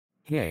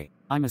Hey,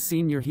 I'm a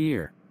senior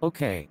here.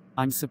 Okay,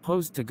 I'm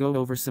supposed to go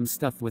over some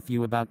stuff with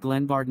you about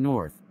Glenbard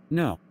North.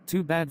 No,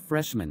 too bad,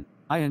 freshman.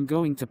 I am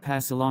going to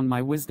pass along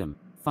my wisdom.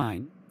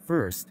 Fine.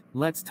 First,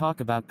 let's talk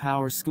about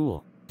Power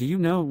School. Do you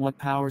know what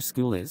Power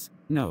School is?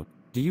 No.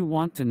 Do you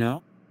want to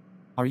know?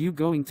 Are you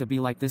going to be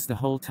like this the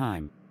whole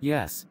time?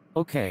 Yes.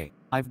 Okay.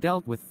 I've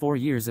dealt with 4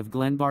 years of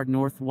Glenbard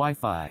North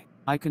Wi-Fi.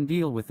 I can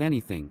deal with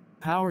anything.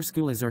 Power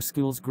School is our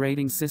school's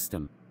grading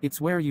system. It's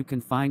where you can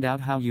find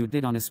out how you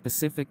did on a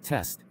specific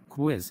test,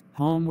 quiz,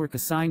 homework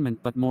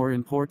assignment, but more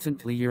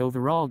importantly your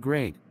overall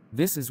grade.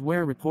 This is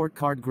where report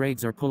card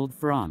grades are pulled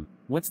from.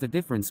 What's the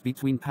difference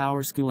between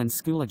Power School and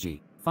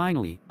Schoology?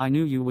 Finally, I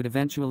knew you would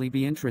eventually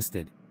be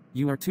interested.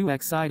 You are too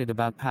excited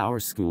about Power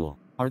School.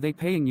 Are they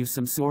paying you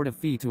some sort of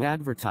fee to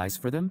advertise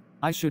for them?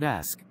 I should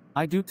ask.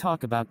 I do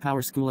talk about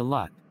Power School a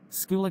lot.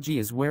 Schoology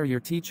is where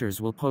your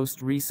teachers will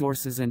post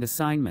resources and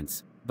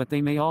assignments, but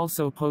they may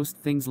also post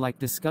things like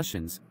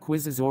discussions,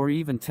 quizzes, or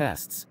even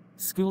tests.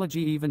 Schoology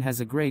even has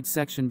a grade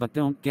section, but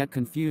don't get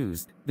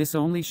confused. This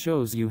only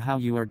shows you how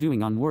you are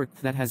doing on work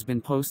that has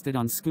been posted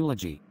on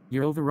Schoology.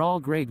 Your overall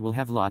grade will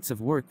have lots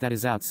of work that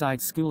is outside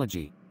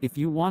Schoology. If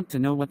you want to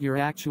know what your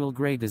actual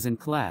grade is in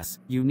class,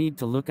 you need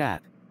to look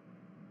at.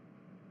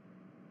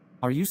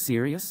 Are you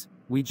serious?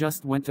 We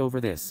just went over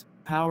this.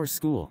 Power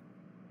School.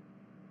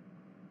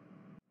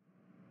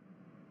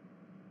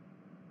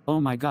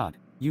 Oh my god,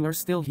 you are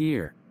still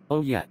here.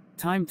 Oh yeah,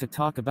 time to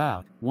talk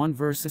about 1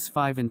 versus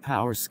 5 in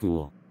Power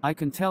School. I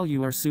can tell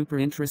you are super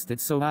interested,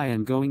 so I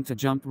am going to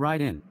jump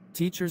right in.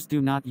 Teachers do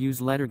not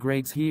use letter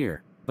grades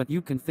here, but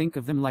you can think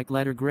of them like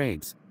letter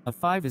grades. A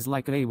 5 is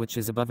like A, which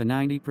is above a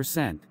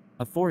 90%.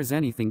 A 4 is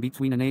anything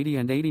between an 80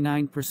 and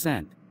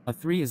 89%. A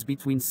 3 is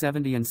between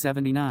 70 and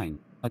 79.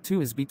 A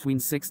 2 is between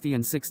 60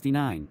 and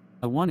 69.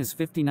 A 1 is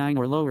 59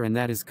 or lower, and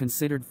that is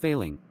considered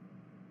failing.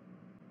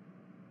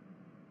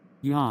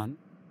 Yawn.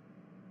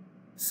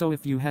 So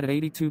if you had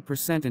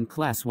 82% in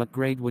class, what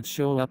grade would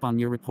show up on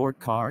your report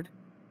card?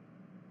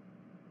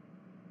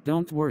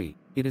 Don't worry,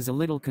 it is a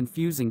little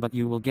confusing, but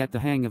you will get the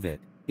hang of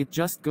it. It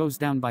just goes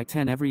down by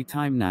 10 every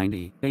time.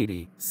 90,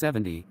 80,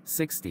 70,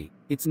 60.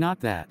 It's not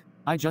that.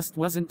 I just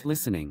wasn't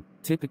listening.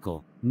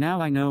 Typical.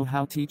 Now I know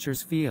how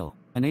teachers feel.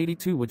 An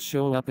 82 would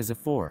show up as a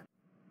 4.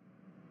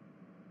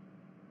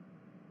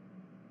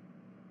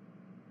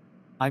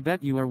 I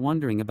bet you are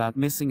wondering about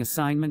missing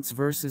assignments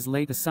versus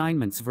late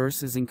assignments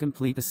versus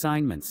incomplete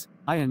assignments.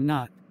 I am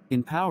not.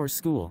 In Power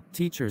School,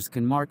 teachers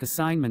can mark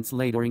assignments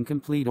late or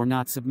incomplete or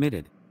not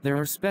submitted. There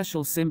are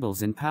special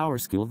symbols in Power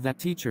School that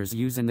teachers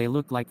use, and they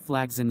look like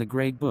flags in the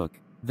grade book.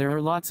 There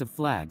are lots of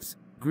flags.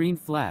 Green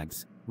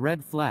flags,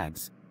 red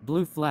flags,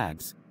 blue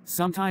flags.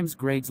 Sometimes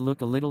grades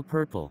look a little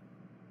purple.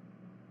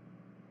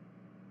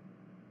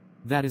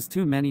 That is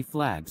too many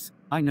flags.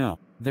 I know.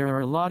 There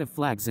are a lot of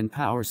flags in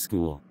Power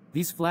School.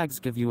 These flags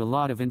give you a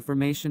lot of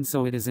information,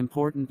 so it is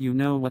important you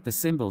know what the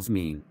symbols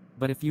mean.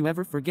 But if you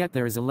ever forget,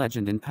 there is a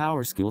legend in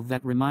Power School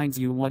that reminds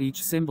you what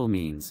each symbol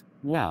means.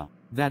 Wow,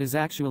 that is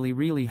actually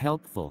really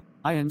helpful.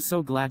 I am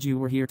so glad you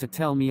were here to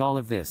tell me all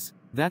of this.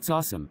 That's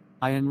awesome.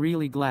 I am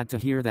really glad to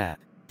hear that.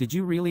 Did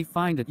you really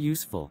find it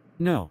useful?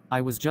 No,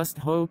 I was just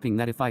hoping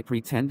that if I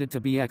pretended to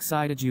be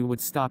excited, you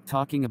would stop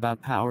talking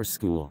about Power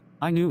School.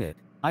 I knew it.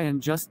 I am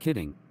just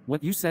kidding.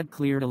 What you said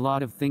cleared a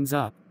lot of things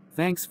up.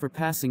 Thanks for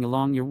passing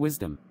along your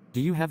wisdom.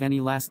 Do you have any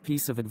last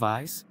piece of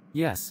advice?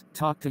 Yes,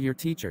 talk to your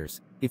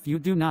teachers. If you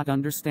do not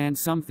understand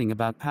something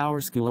about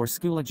Power School or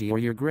Schoology or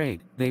your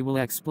grade, they will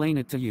explain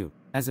it to you.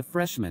 As a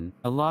freshman,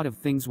 a lot of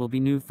things will be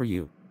new for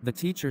you. The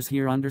teachers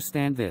here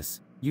understand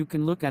this. You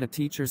can look at a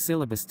teacher's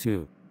syllabus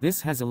too.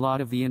 This has a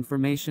lot of the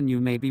information you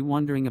may be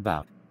wondering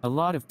about. A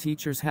lot of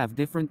teachers have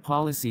different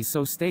policies,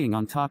 so staying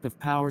on top of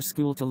Power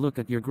School to look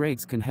at your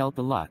grades can help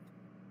a lot.